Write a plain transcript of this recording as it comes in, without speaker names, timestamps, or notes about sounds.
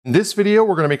In this video,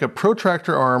 we're going to make a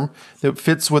protractor arm that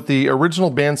fits with the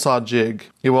original bandsaw jig.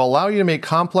 It will allow you to make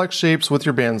complex shapes with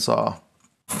your bandsaw.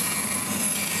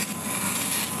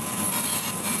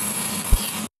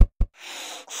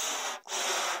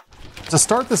 To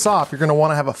start this off, you're going to want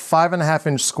to have a 5.5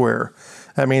 inch square.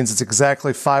 That means it's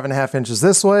exactly 5.5 inches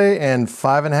this way and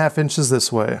 5.5 inches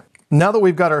this way. Now that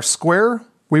we've got our square,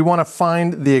 we want to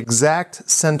find the exact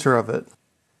center of it.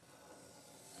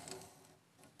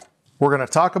 We're going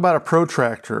to talk about a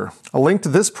protractor. A link to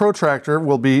this protractor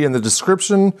will be in the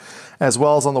description as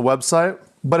well as on the website,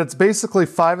 but it's basically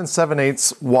 5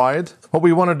 7/8 wide. What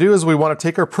we want to do is we want to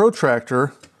take our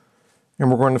protractor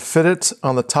and we're going to fit it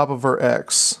on the top of our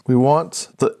X. We want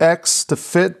the X to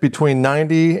fit between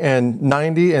 90 and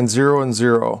 0 and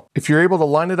 0. If you're able to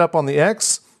line it up on the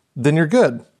X, then you're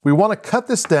good. We want to cut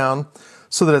this down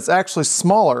so that it's actually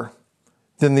smaller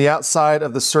than the outside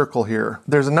of the circle here.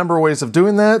 There's a number of ways of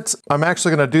doing that. I'm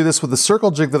actually going to do this with the circle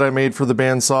jig that I made for the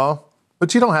bandsaw,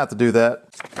 but you don't have to do that.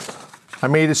 I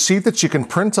made a sheet that you can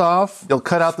print off. You'll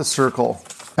cut out the circle,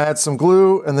 add some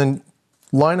glue, and then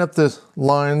line up the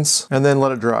lines and then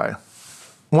let it dry.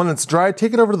 When it's dry,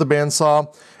 take it over to the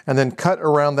bandsaw and then cut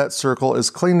around that circle as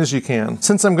clean as you can.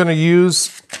 Since I'm going to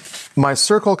use my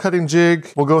circle cutting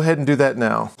jig, we'll go ahead and do that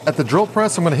now. At the drill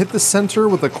press, I'm going to hit the center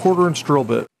with a 1/4 inch drill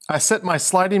bit. I set my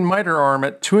sliding miter arm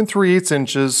at 2 3/8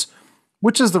 inches,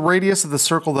 which is the radius of the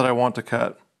circle that I want to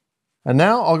cut. And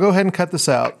now I'll go ahead and cut this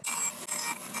out.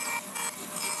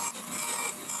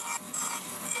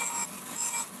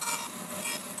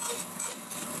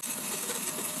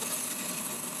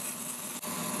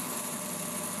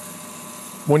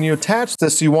 When you attach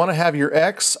this, you want to have your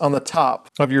X on the top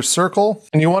of your circle,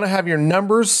 and you want to have your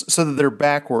numbers so that they're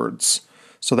backwards.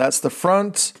 So that's the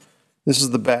front, this is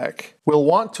the back. We'll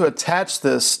want to attach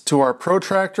this to our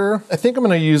protractor. I think I'm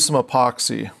going to use some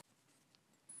epoxy.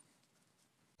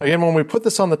 Again, when we put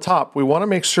this on the top, we want to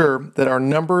make sure that our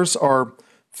numbers are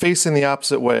facing the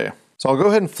opposite way. So I'll go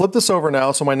ahead and flip this over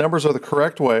now so my numbers are the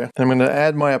correct way. And I'm going to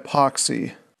add my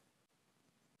epoxy.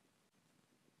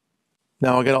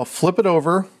 Now again, I'll flip it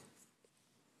over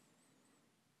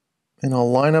and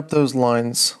I'll line up those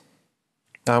lines.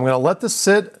 Now I'm going to let this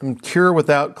sit and cure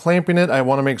without clamping it. I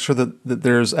want to make sure that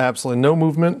there's absolutely no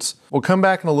movement. We'll come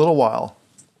back in a little while.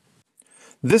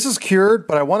 This is cured,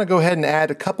 but I want to go ahead and add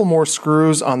a couple more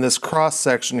screws on this cross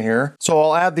section here. So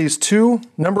I'll add these 2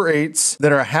 number 8s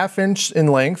that are a 1/2 inch in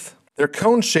length. They're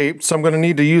cone shaped, so I'm going to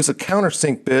need to use a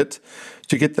countersink bit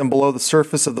to get them below the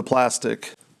surface of the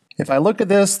plastic. If I look at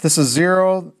this, this is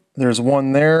 0, there's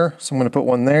 1 there, so I'm going to put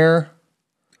 1 there,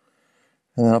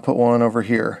 and then I'll put 1 over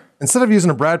here. Instead of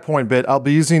using a brad point bit, I'll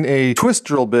be using a twist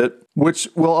drill bit, which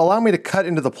will allow me to cut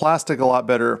into the plastic a lot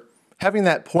better. Having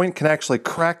that point can actually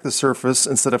crack the surface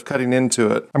instead of cutting into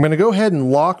it. I'm going to go ahead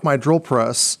and lock my drill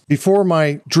press before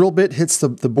my drill bit hits the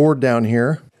board down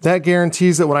here. That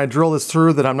guarantees that when I drill this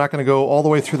through that I'm not going to go all the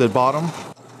way through the bottom.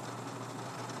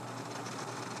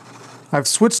 I've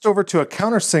switched over to a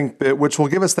countersink bit, which will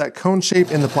give us that cone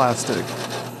shape in the plastic.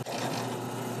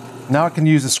 Now I can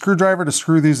use a screwdriver to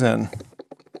screw these in.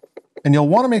 And you'll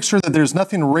want to make sure that there's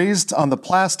nothing raised on the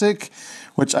plastic,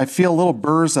 which I feel little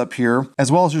burrs up here,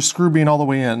 as well as your screw being all the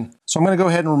way in. So I'm going to go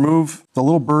ahead and remove the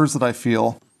little burrs that I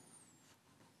feel.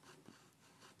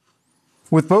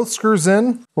 With both screws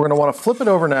in, we're going to want to flip it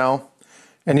over now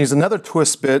and use another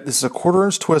twist bit. This is a 1/4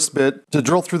 inch twist bit to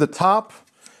drill through the top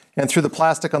and through the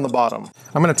plastic on the bottom.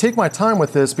 I'm going to take my time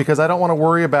with this because I don't want to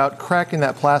worry about cracking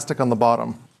that plastic on the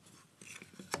bottom.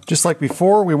 Just like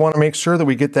before, we want to make sure that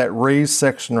we get that raised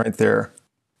section right there.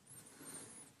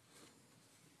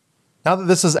 Now that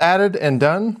this is added and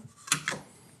done,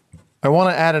 I want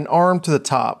to add an arm to the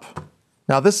top.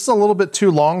 Now this is a little bit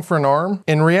too long for an arm.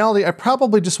 In reality, I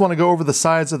probably just want to go over the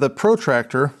sides of the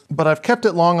protractor, but I've kept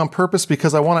it long on purpose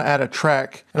because I want to add a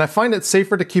track. And I find it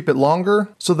safer to keep it longer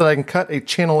so that I can cut a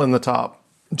channel in the top.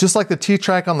 Just like the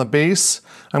T-track on the base,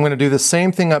 I'm going to do the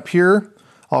same thing up here.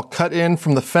 I'll cut in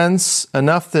from the fence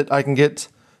enough that I can get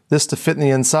this to fit in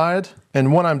the inside.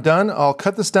 And when I'm done, I'll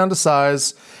cut this down to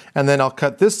size, and then I'll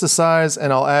cut this to size,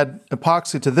 and I'll add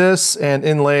epoxy to this and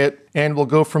inlay it, and we'll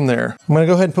go from there. I'm going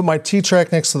to go ahead and put my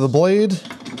T-track next to the blade.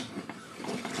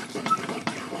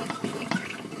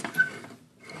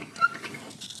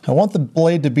 I want the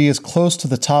blade to be as close to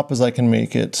the top as I can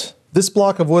make it. This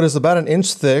block of wood is about 1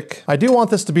 inch thick. I do want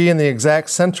this to be in the exact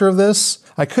center of this.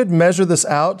 I could measure this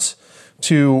out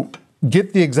to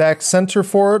get the exact center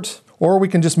for it, or we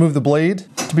can just move the blade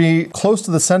to be close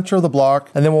to the center of the block,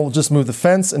 and then we'll just move the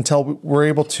fence until we're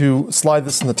able to slide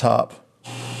this in the top.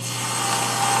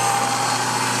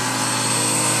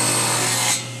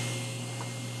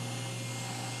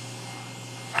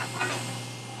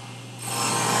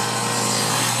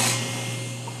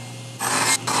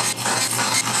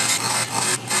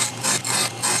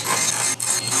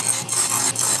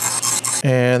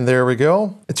 And there we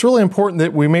go. It's really important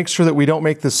that we make sure that we don't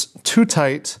make this too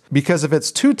tight, because if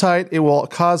it's too tight, it will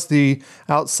cause the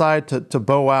outside to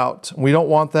bow out. We don't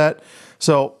want that.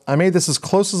 So I made this as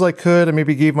close as I could. I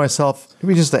maybe gave myself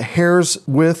maybe just a hair's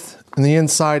width in the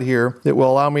inside here that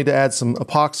will allow me to add some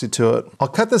epoxy to it. I'll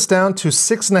cut this down to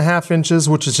 6.5 inches,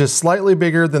 which is just slightly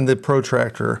bigger than the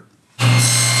Protractor.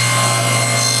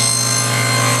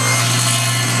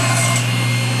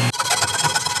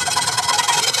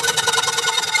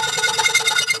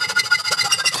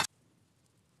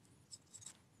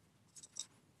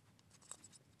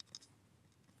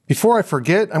 Before I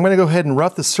forget, I'm going to go ahead and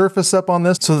rough the surface up on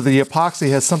this so that the epoxy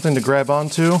has something to grab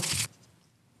onto.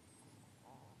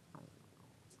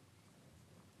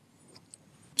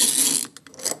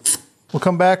 We'll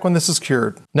come back when this is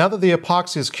cured. Now that the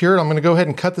epoxy is cured, I'm going to go ahead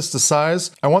and cut this to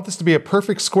size. I want this to be a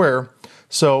perfect square,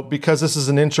 so because this is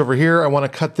 1 inch over here, I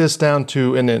want to cut this down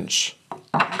to 1 inch.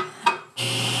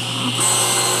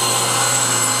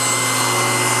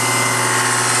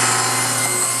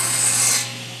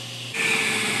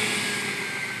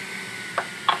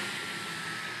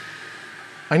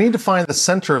 I need to find the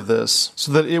center of this so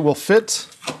that it will fit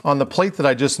on the plate that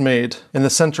I just made in the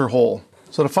center hole.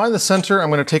 So to find the center, I'm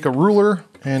going to take a ruler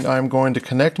and I'm going to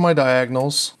connect my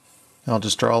diagonals. I'll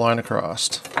just draw a line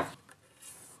across.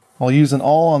 I'll use an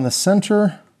awl on the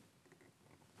center.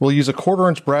 We'll use a 1/4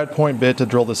 inch brad point bit to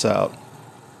drill this out.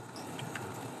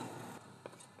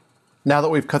 Now that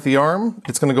we've cut the arm,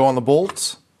 it's going to go on the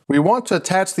bolts. We want to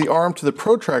attach the arm to the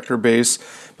protractor base,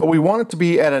 but we want it to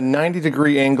be at a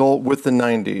 90-degree angle with the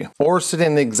 90, or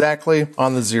sitting exactly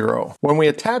on the 0. When we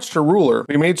attached a ruler,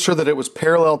 we made sure that it was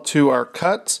parallel to our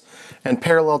cut and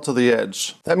parallel to the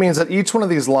edge. That means that each one of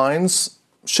these lines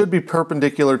should be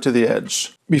perpendicular to the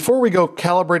edge. Before we go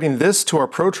calibrating this to our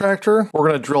protractor, we're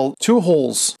going to drill 2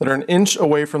 holes that are 1 inch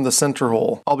away from the center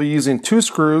hole. I'll be using 2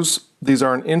 screws. These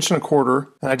are 1 1/4 inch,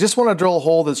 and I just want to drill a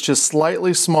hole that's just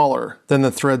slightly smaller than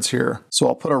the threads here. So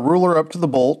I'll put a ruler up to the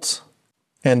bolt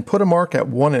and put a mark at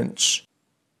 1 inch.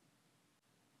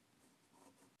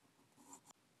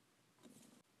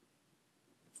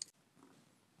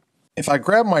 If I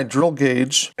grab my drill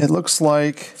gauge, it looks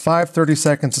like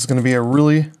 5/32 is going to be a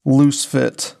really loose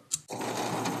fit.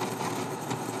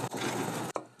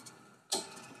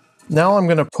 Now I'm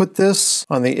going to put this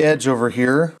on the edge over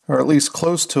here, or at least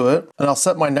close to it, and I'll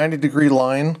set my 90-degree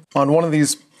line on one of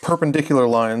these perpendicular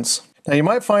lines. Now you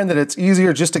might find that it's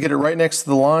easier just to get it right next to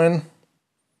the line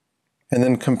and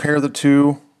then compare the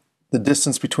two, the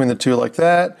distance between the two like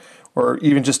that, or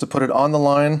even just to put it on the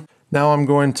line. Now I'm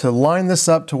going to line this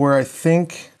up to where I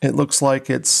think it looks like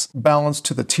it's balanced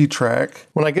to the T-track.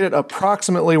 When I get it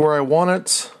approximately where I want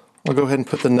it, I'll go ahead and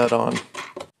put the nut on.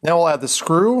 Now I'll add the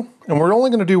screw, and we're only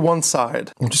going to do one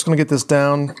side. I'm just going to get this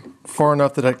down far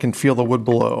enough that I can feel the wood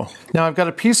below. Now I've got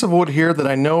a piece of wood here that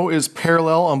I know is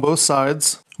parallel on both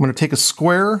sides. I'm going to take a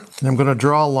square, and I'm going to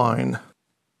draw a line.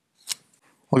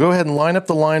 I'll go ahead and line up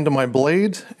the line to my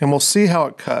blade, and we'll see how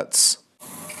it cuts.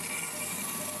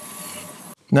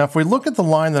 Now if we look at the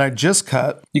line that I just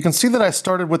cut, you can see that I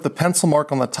started with the pencil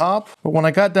mark on the top, but when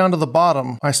I got down to the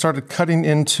bottom, I started cutting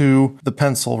into the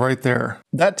pencil right there.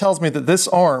 That tells me that this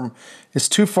arm is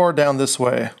too far down this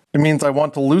way. It means I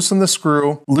want to loosen the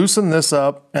screw, loosen this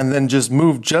up, and then just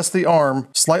move just the arm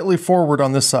slightly forward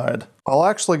on this side. I'll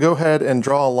actually go ahead and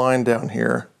draw a line down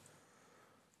here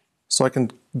so I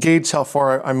can gauge how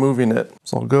far I'm moving it.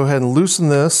 So I'll go ahead and loosen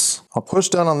this. I'll push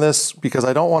down on this because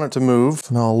I don't want it to move.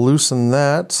 And I'll loosen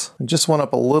that. I just went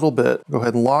up a little bit. Go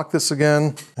ahead and lock this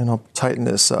again, and I'll tighten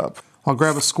this up. I'll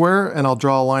grab a square and I'll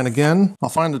draw a line again. I'll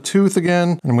find a tooth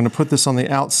again, and I'm going to put this on the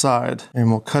outside, and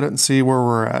we'll cut it and see where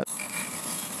we're at.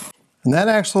 And that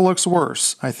actually looks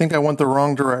worse. I think I went the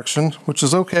wrong direction, which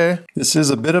is okay. This is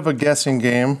a bit of a guessing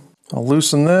game. I'll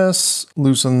loosen this,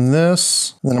 and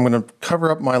then I'm going to cover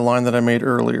up my line that I made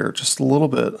earlier, just a little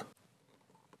bit.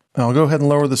 And I'll go ahead and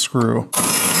lower the screw.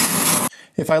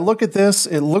 If I look at this,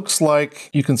 it looks like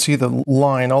you can see the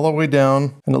line all the way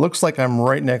down, and it looks like I'm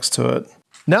right next to it.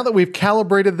 Now that we've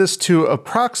calibrated this to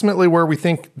approximately where we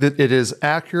think that it is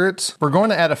accurate, we're going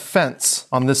to add a fence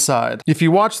on this side. If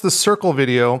you watch the circle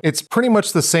video, it's pretty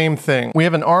much the same thing. We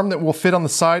have an arm that will fit on the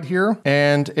side here,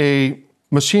 and a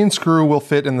machine screw will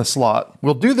fit in the slot.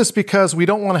 We'll do this because we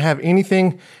don't want to have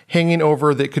anything hanging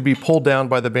over that could be pulled down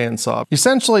by the bandsaw.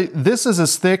 Essentially, this is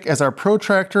as thick as our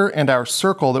protractor and our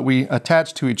circle that we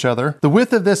attach to each other. The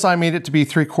width of this, I made it to be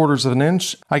 3/4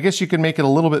 inch. I guess you could make it a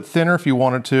little bit thinner if you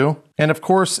wanted to. And of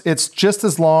course, it's just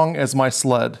as long as my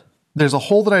sled. There's a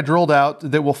hole that I drilled out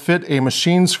that will fit a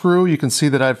machine screw. You can see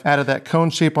that I've added that cone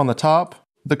shape on the top.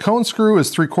 The cone screw is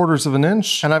 3/4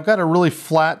 inch, and I've got a really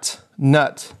flat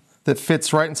nut that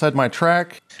fits right inside my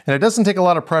track, and it doesn't take a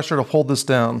lot of pressure to hold this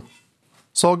down.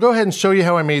 So I'll go ahead and show you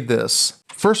how I made this.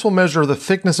 First we'll measure the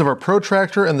thickness of our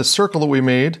protractor and the circle that we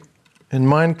made, and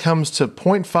mine comes to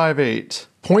 0.58.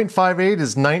 0.58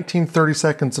 is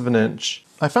 19/32 of an inch.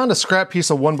 I found a scrap piece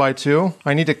of 1x2.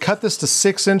 I need to cut this to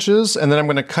 6 inches, and then I'm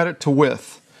going to cut it to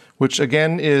width, which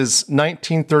again is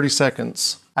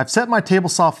 19/32. I've set my table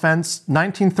saw fence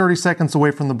 19/32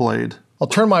 away from the blade. I'll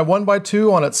turn my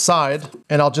 1x2 on its side,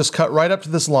 and I'll just cut right up to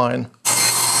this line.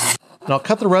 And I'll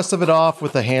cut the rest of it off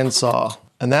with a hand saw.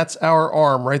 And that's our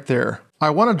arm right there.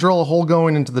 I want to drill a hole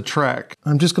going into the track.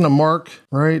 I'm just going to mark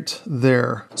right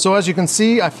there. So as you can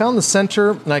see, I found the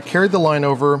center and I carried the line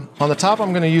over. On the top,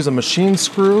 I'm going to use a machine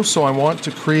screw, so I want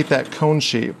to create that cone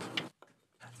shape.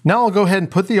 Now I'll go ahead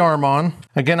and put the arm on.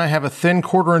 Again, I have a thin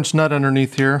 1/4 inch nut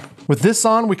underneath here. With this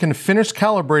on, we can finish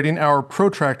calibrating our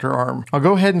protractor arm. I'll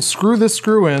go ahead and screw this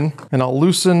screw in, and I'll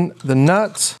loosen the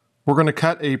nut. We're going to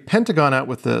cut a pentagon out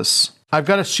with this. I've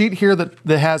got a sheet here that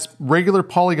has regular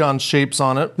polygon shapes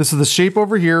on it. This is the shape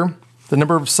over here, the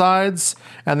number of sides,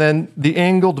 and then the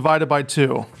angle divided by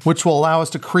 2, which will allow us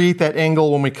to create that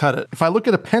angle when we cut it. If I look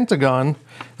at a pentagon,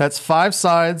 that's 5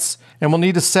 sides, and we'll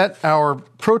need to set our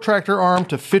protractor arm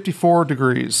to 54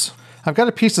 degrees. I've got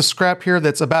a piece of scrap here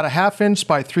that's about a 1/2 inch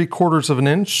by 3/4 of an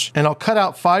inch, and I'll cut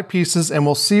out 5 pieces and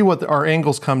we'll see what our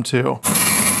angles come to.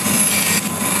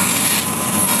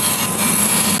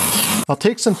 I'll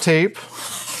take some tape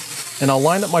and I'll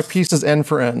line up my pieces end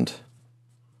for end.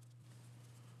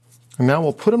 And now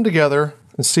we'll put them together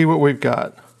and see what we've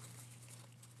got.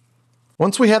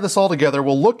 Once we have this all together,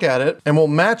 we'll look at it and we'll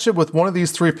match it with one of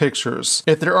these 3 pictures.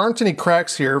 If there aren't any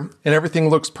cracks here and everything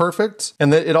looks perfect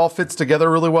and that it all fits together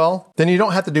really well, then you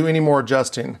don't have to do any more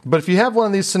adjusting. But if you have one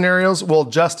of these scenarios, we'll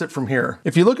adjust it from here.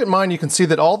 If you look at mine, you can see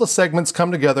that all the segments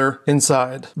come together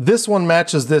inside. This one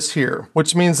matches this here,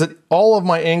 which means that all of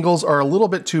my angles are a little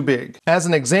bit too big. As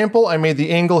an example, I made the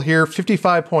angle here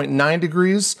 55.9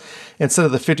 degrees instead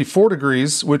of the 54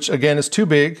 degrees, which again is too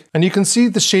big. And you can see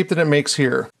the shape that it makes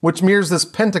here, which mirrors this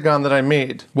pentagon that I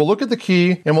made. We'll look at the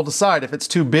key and we'll decide if it's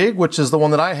too big, which is the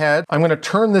one that I had. I'm going to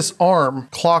turn this arm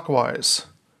clockwise.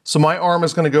 So my arm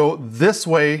is going to go this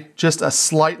way just a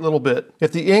slight little bit.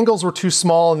 If the angles were too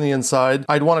small on the inside,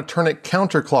 I'd want to turn it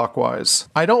counterclockwise.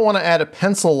 I don't want to add a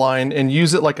pencil line and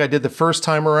use it like I did the first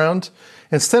time around.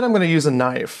 Instead, I'm going to use a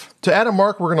knife. To add a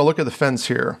mark, we're going to look at the fence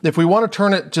here. If we want to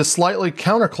turn it just slightly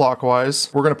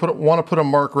counterclockwise, we're going to want to put a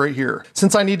mark right here.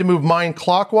 Since I need to move mine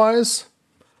clockwise,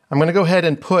 I'm going to go ahead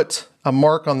and put a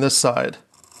mark on this side.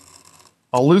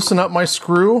 I'll loosen up my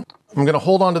screw. I'm going to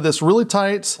hold onto this really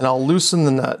tight and I'll loosen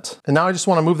the nut. And now I just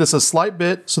want to move this a slight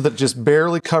bit so that it just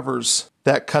barely covers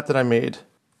that cut that I made.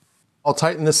 I'll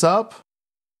tighten this up.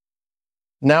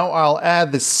 Now I'll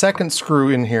add the second screw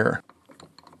in here.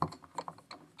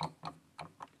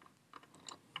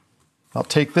 I'll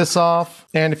take this off.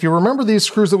 And if you remember these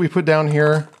screws that we put down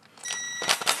here,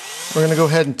 we're going to go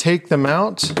ahead and take them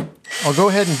out. I'll go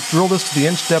ahead and drill this to the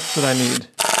inch depth that I need.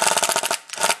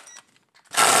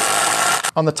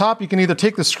 On the top, you can either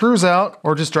take the screws out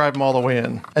or just drive them all the way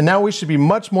in. And now we should be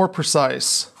much more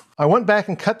precise. I went back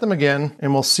and cut them again,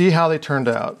 and we'll see how they turned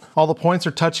out. All the points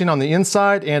are touching on the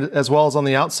inside and as well as on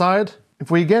the outside. If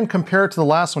we again compare it to the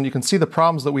last one, you can see the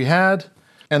problems that we had,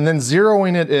 and then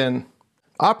zeroing it in.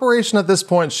 Operation at this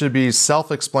point should be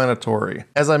self-explanatory.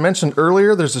 As I mentioned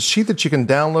earlier, there's a sheet that you can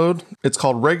download. It's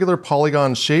called Regular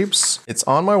Polygon Shapes. It's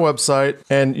on my website,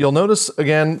 and you'll notice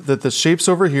again that the shapes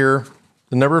over here,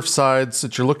 the number of sides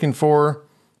that you're looking for,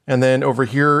 and then over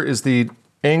here is the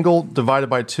angle divided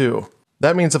by 2.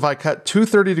 That means if I cut 2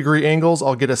 30-degree angles,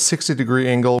 I'll get a 60-degree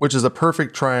angle, which is a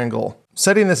perfect triangle.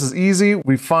 Setting this is easy.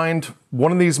 We find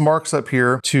one of these marks up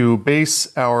here to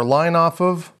base our line off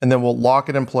of, and then we'll lock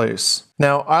it in place.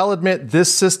 Now, I'll admit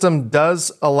this system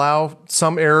does allow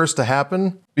some errors to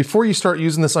happen. Before you start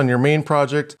using this on your main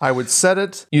project, I would set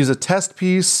it, use a test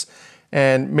piece,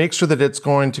 and make sure that it's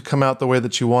going to come out the way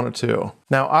that you want it to.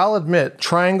 Now, I'll admit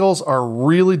triangles are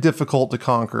really difficult to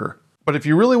conquer. But if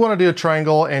you really want to do a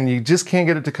triangle and you just can't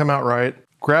get it to come out right,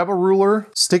 grab a ruler,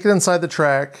 stick it inside the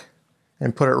track,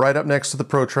 and put it right up next to the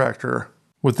protractor.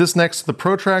 With this next to the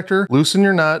protractor, loosen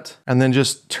your nut and then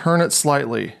just turn it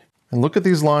slightly. And look at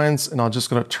these lines, and I'm just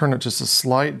going to turn it just a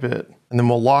slight bit, and then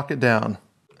we'll lock it down.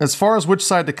 As far as which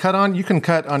side to cut on, you can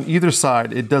cut on either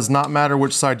side. It does not matter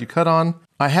which side you cut on.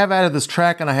 I have added this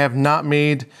track and I have not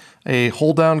made a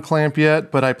hold down clamp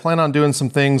yet, but I plan on doing some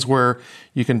things where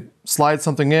you can slide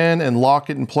something in and lock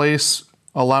it in place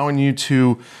allowing you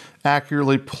to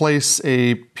accurately place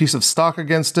a piece of stock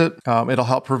against it. It'll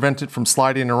help prevent it from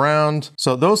sliding around.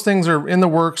 So those things are in the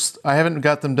works. I haven't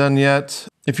got them done yet.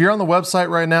 If you're on the website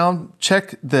right now,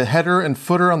 check the header and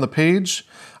footer on the page.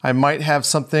 I might have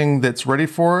something that's ready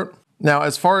for it. Now,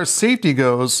 as far as safety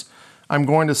goes, I'm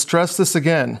going to stress this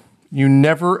again. You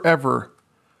never ever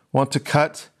want to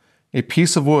cut a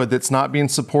piece of wood that's not being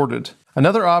supported.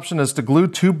 Another option is to glue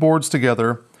two boards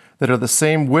together that are the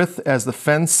same width as the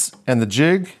fence and the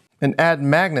jig, and add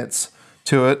magnets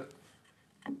to it,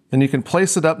 and you can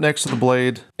place it up next to the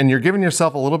blade, and you're giving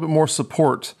yourself a little bit more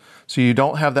support so you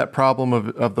don't have that problem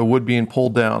of the wood being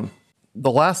pulled down. The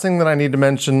last thing that I need to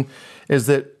mention is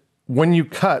that when you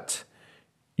cut,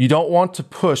 you don't want to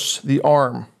push the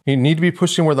arm. You need to be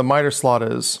pushing where the miter slot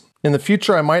is. In the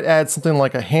future, I might add something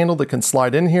like a handle that can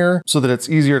slide in here so that it's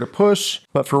easier to push.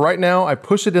 But for right now, I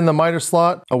push it in the miter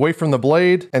slot away from the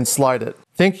blade and slide it.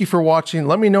 Thank you for watching.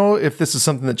 Let me know if this is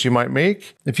something that you might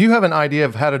make. If you have an idea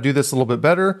of how to do this a little bit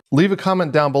better, leave a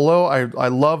comment down below. I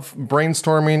love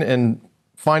brainstorming and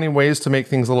finding ways to make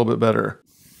things a little bit better.